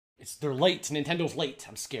They're late. Nintendo's late.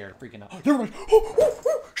 I'm scared. Freaking out. They're like,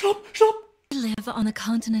 oh, shut up, shut up. Live on the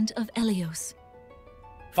continent of Elyos.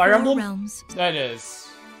 Fire 4 Emblem? realms. That is.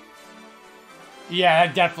 Yeah,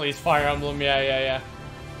 that definitely is Fire Emblem. Yeah.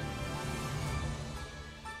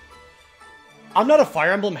 I'm not a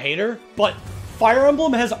Fire Emblem hater, but Fire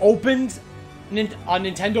Emblem has opened on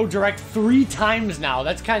Nintendo Direct 3 times now.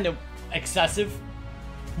 That's kind of excessive.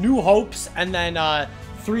 New Hopes, and then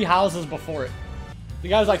 3 houses before it. The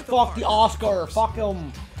guy was like, fuck the Oscar, fuck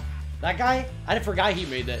him. That guy? I forgot he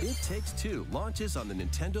made that. It Takes Two launches on the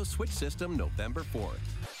Nintendo Switch system November 4th.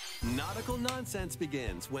 Nautical nonsense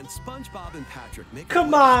begins when SpongeBob and Patrick make.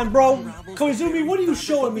 Come on, bro. Koizumi, what are you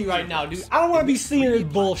showing me right now, dude? I don't want to be seeing this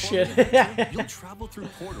bullshit. You'll travel through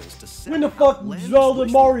portals to When the fuck Zelda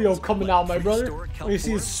Mario coming out, my brother? When you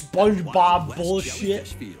see this SpongeBob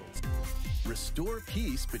bullshit. Restore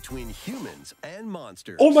peace between humans and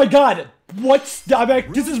monsters. Oh my god! What's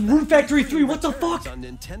this is Rune Factory 3, what the fuck? On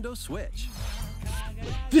Nintendo Switch.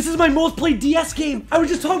 This is my most played DS game! I was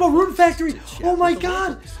just talking about Rune Factory! Oh my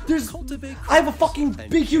god! I have a fucking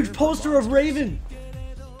big huge poster of Raven!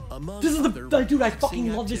 This is dude, I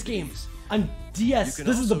fucking love this game! On DS,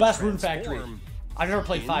 this is the best Rune Factory. I've never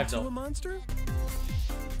played 5 though.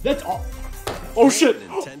 That's all. Oh shit!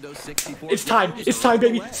 It's time! It's time,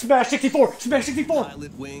 baby! Smash 64! Smash 64!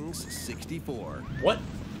 Pilot Wings 64. What?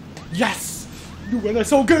 Yes! New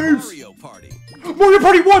NSO games! Mario Party. Mario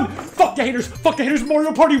Party 1! Fuck the haters! Fuck the haters!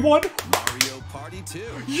 Mario Party 1! Mario Party 2.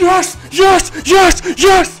 Yes! Yes! Yes!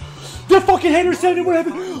 Yes! The fucking haters said it would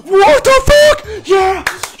happen! What the fuck? Yeah!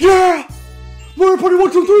 Yeah! Mario Party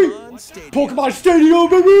 1, 2, 3! Pokemon Stadium,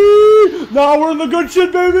 baby! Now we're in the good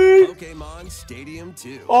shit, baby! Pokemon Stadium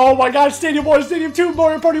 2. Oh my god, Stadium 1, Stadium 2,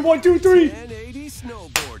 Mario Party 1, 2, 3! 1080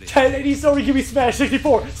 snowboarding. 1080 Sony, give me Smash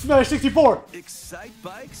 64! Smash 64! Excite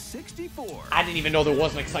Bike 64. I didn't even know there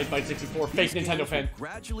was an Excite Bike 64. Fake Nintendo fan.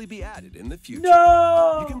 Gradually be added in the future.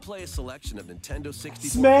 No! You can play a selection of Nintendo 64.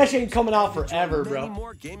 Smash ain't coming out forever, bro. Many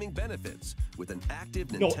more gaming benefits with an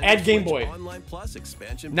active No, Nintendo add Game Switch Boy. Online Plus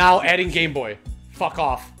expansion. Now adding Game Boy. Fuck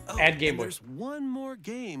off. Oh, Add Game Boy. There's one more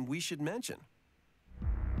game we should mention.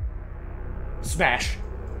 Smash.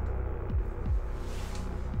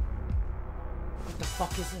 What the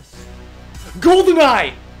fuck is this?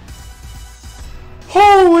 GoldenEye!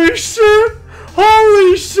 Holy shit!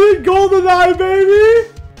 Holy shit, GoldenEye,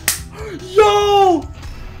 baby! Yo!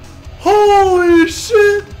 Holy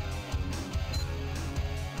shit!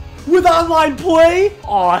 With online play?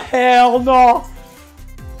 Oh, hell no!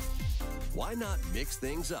 Why not mix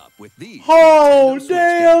things up with these? Oh, Nintendo Switch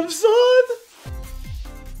damn, games? son!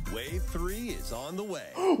 Wave 3 is on the way.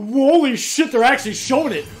 Holy shit, they're actually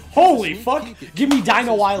showing it. Holy fuck. Give me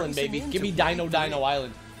Dino Island, baby. Give me Dino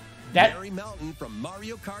Island. That Merry Mountain from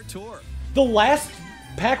Mario Kart Tour. the last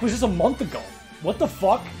pack was just a month ago. What the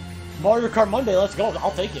fuck? Mario Kart Monday, let's go.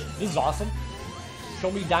 I'll take it. This is awesome.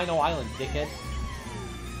 Show me Dino Island, dickhead.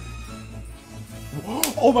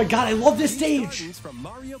 Oh my god, I love this stage. From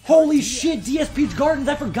Mario Kart Holy DS. shit, DS Peach Gardens.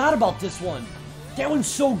 I forgot about this one. That one's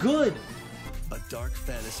so good. A dark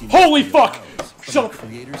fantasy. Holy movie fuck! from Shut the up.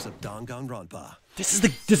 Creators of Danganronpa. This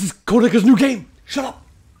is Kodaka's new game. Shut up.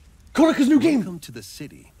 Kodaka's new game. Welcome to the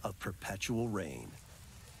city of perpetual rain.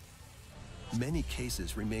 Many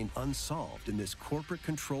cases remain unsolved in this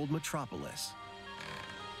corporate-controlled metropolis.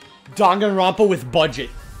 Danganronpa with budget.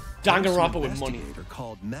 There's an Danganronpa with money. investigator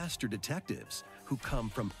called Master Detectives who come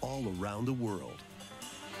from all around the world.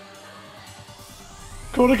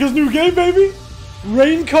 Kodaka's new game, baby.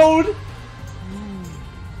 Rain Code.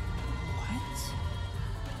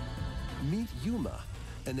 Meet Yuma,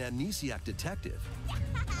 an amnesiac detective,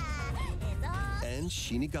 and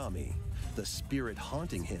Shinigami, the spirit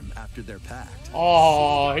haunting him after their pact.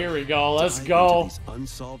 Oh, here we go. Let's Dive go. into these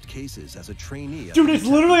unsolved cases as a trainee. at Dude, the it's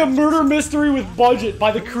literally a detective murder agency. mystery with budget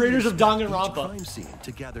by the creators of Each Danganronpa. crime scene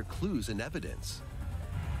to gather clues and evidence.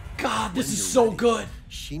 God, this When is you're so ready, good.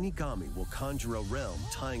 Shinigami will conjure a realm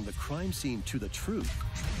tying the crime scene to the truth.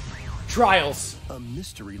 Trials. A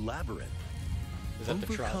mystery labyrinth. Is that the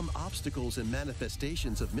trial? Overcome obstacles and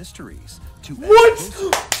manifestations of mysteries to add What?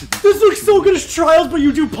 closer to the This looks so truth. good as Trials, but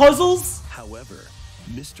you do puzzles? However,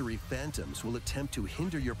 mystery phantoms will attempt to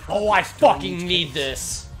hinder your Oh, I progress during fucking each need case.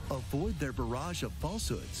 this. Avoid their barrage of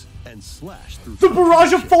falsehoods and slash through The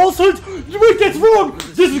barrage of contradiction. falsehoods? Wait, that's wrong!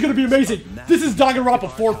 This is gonna be amazing. This is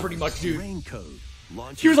Danganronpa 4 pretty much, dude. Rain Code.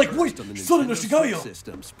 Launches He was like, first wait, on the Son of Nintendo Shigeru. Switch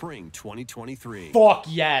System, Spring 2023. Fuck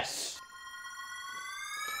yes.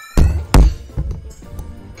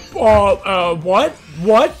 What?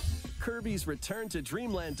 What? Kirby's Return to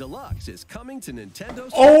Dreamland Deluxe is coming to Nintendo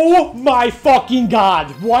Switch. Oh my fucking god.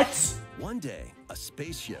 What? One day, A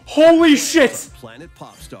spaceship. Holy shit! Planet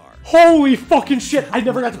Popstar. Holy fucking shit! I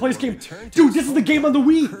never got to play this game. Dude, this is the game on the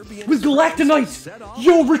Wii with Galactonite.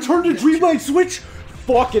 Yo, Return to Dreamland Switch.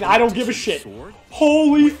 Fucking, I don't give a shit.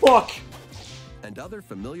 Holy fuck. And other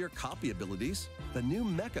familiar copy abilities. The new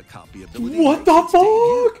Mecha copy ability. What the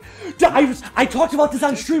fuck? I talked about this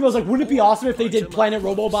on stream. I was like, wouldn't it be awesome if they did Planet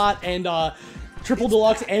Robobot and Triple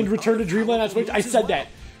Deluxe and Return to Dreamland on Switch? I said that.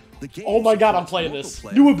 Oh my god, I'm playing this.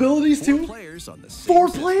 New abilities too? 4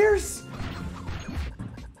 players?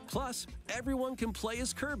 Plus, everyone can play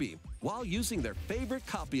as Kirby while using their favorite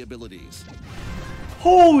copy abilities.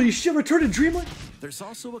 Holy shit, Return to Dreamland? There's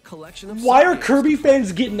also a collection of... Why are Kirby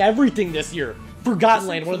fans getting everything this year? Forgotten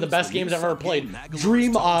Land, one of the best games I've ever played.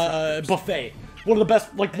 Dream Buffet. One of the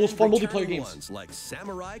best, like, most fun multiplayer games. Like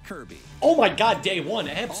Samurai Kirby. Oh my god, day one,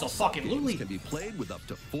 absolutely. Can be played with up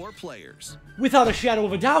to 4 players. Without a shadow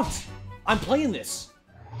of a doubt. I'm playing this.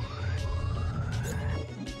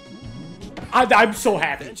 I'm so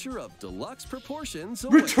happy. Adventure of deluxe proportions.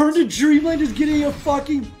 Return to Dreamland is getting a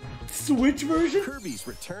fucking Switch version? Kirby's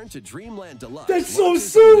Return to Dreamland Deluxe. That's so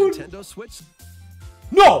soon! Nintendo Switch.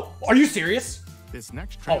 No! Are you serious? This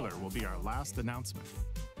next trailer will be our last announcement.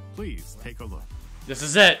 Please take a look. This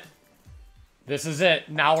is it. This is it.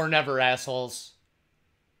 Now or never, assholes.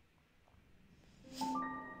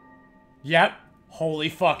 Yep. Holy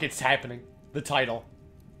fuck, it's happening. The title.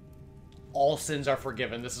 All sins are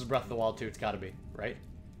forgiven. This is Breath of the Wild 2. It's gotta be, right?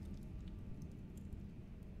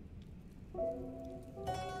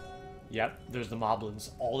 Yep, there's the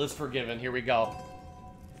Moblins. All is forgiven. Here we go.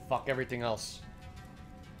 Fuck everything else.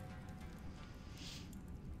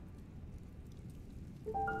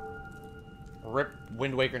 Rip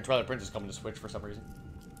Wind Waker and Twilight Princess coming to Switch for some reason.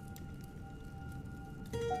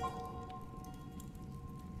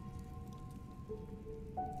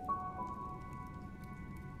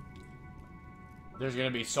 There's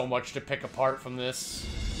gonna be so much to pick apart from this.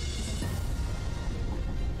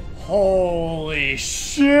 Holy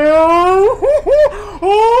shit!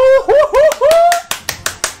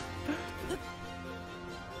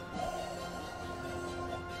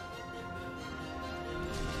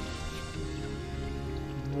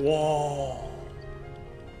 Whoa.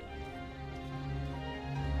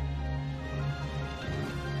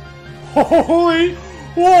 Holy!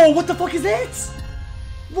 Whoa, what the fuck is that?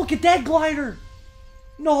 Look at that glider!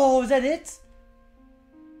 No, is that it?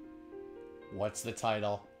 What's the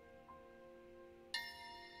title?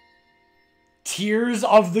 Tears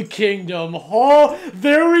of the Kingdom. Oh,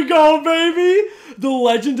 there we go, baby! The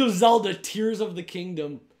Legend of Zelda, Tears of the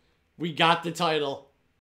Kingdom. We got the title.